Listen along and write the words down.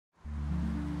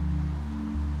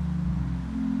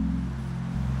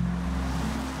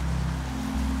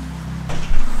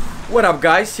What up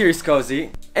guys, here's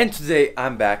Cozy, and today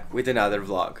I'm back with another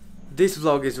vlog. This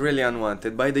vlog is really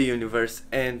unwanted by the universe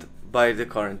and by the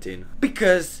quarantine,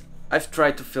 because I've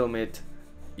tried to film it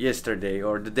yesterday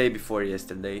or the day before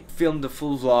yesterday. Filmed the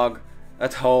full vlog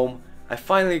at home. I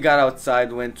finally got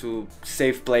outside, went to a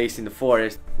safe place in the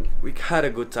forest. We had a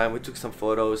good time, we took some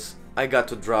photos, I got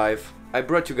to drive. I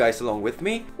brought you guys along with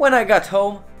me. When I got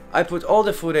home, I put all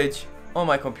the footage on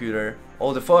my computer,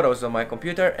 all the photos on my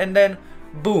computer, and then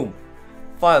boom,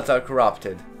 files are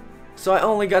corrupted. So I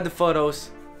only got the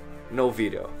photos, no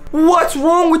video. What's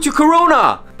wrong with your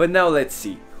corona? But now let's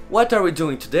see, what are we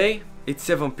doing today? It's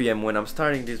 7 PM when I'm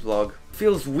starting this vlog.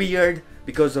 Feels weird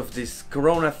because of this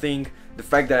corona thing, the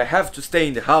fact that I have to stay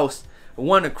in the house. I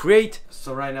want to create.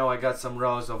 So right now I got some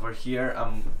raws over here.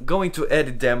 I'm going to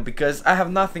edit them because I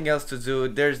have nothing else to do.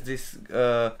 There's this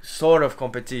sort of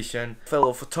competition.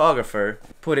 Fellow photographer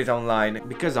put it online.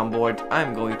 Because I'm bored,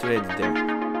 I'm going to edit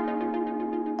them.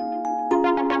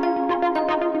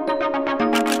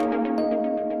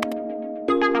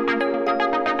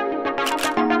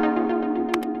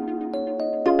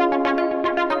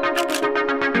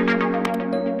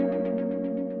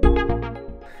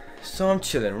 So I'm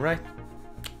chilling, right?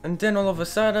 And then all of a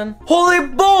sudden, holy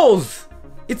balls!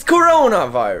 It's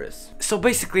coronavirus! So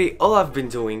basically all I've been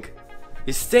doing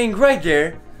is staying right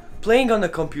there, playing on the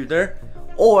computer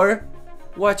or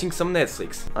watching some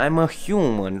Netflix. I'm a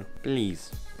human, please.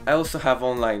 I also have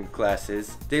online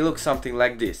classes. They look something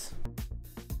like this.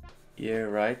 Yeah,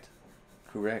 right?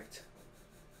 Correct.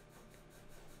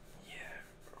 Yeah,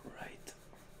 right.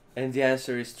 And the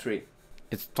answer is 3.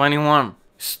 It's 21.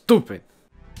 Stupid.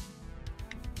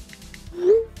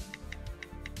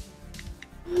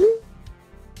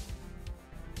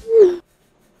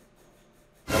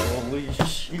 Holy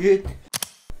shit.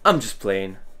 I'm just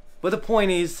playing. But the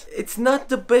point is, it's not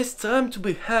the best time to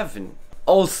be having.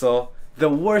 Also, the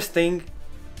worst thing,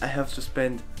 I have to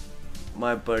spend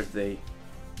my birthday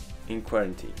in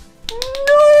quarantine.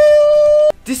 No!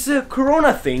 This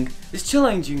corona thing is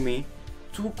challenging me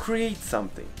to create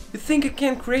something. You think I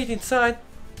can create inside?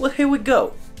 Well, here we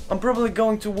go. I'm probably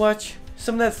going to watch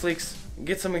some Netflix,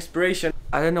 get some inspiration.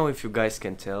 I don't know if you guys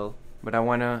can tell, but I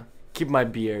wanna keep my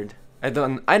beard. I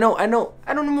don't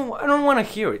want to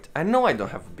hear it. I know I don't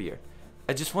have a beard.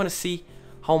 I just want to see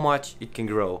how much it can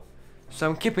grow. So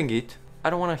I'm keeping it.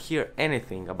 I don't want to hear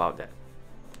anything about that.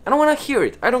 I don't want to hear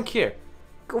it. I don't care.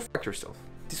 Go fuck yourself.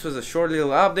 This was a short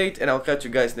little update, and I'll catch you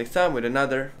guys next time with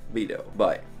another video.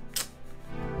 Bye.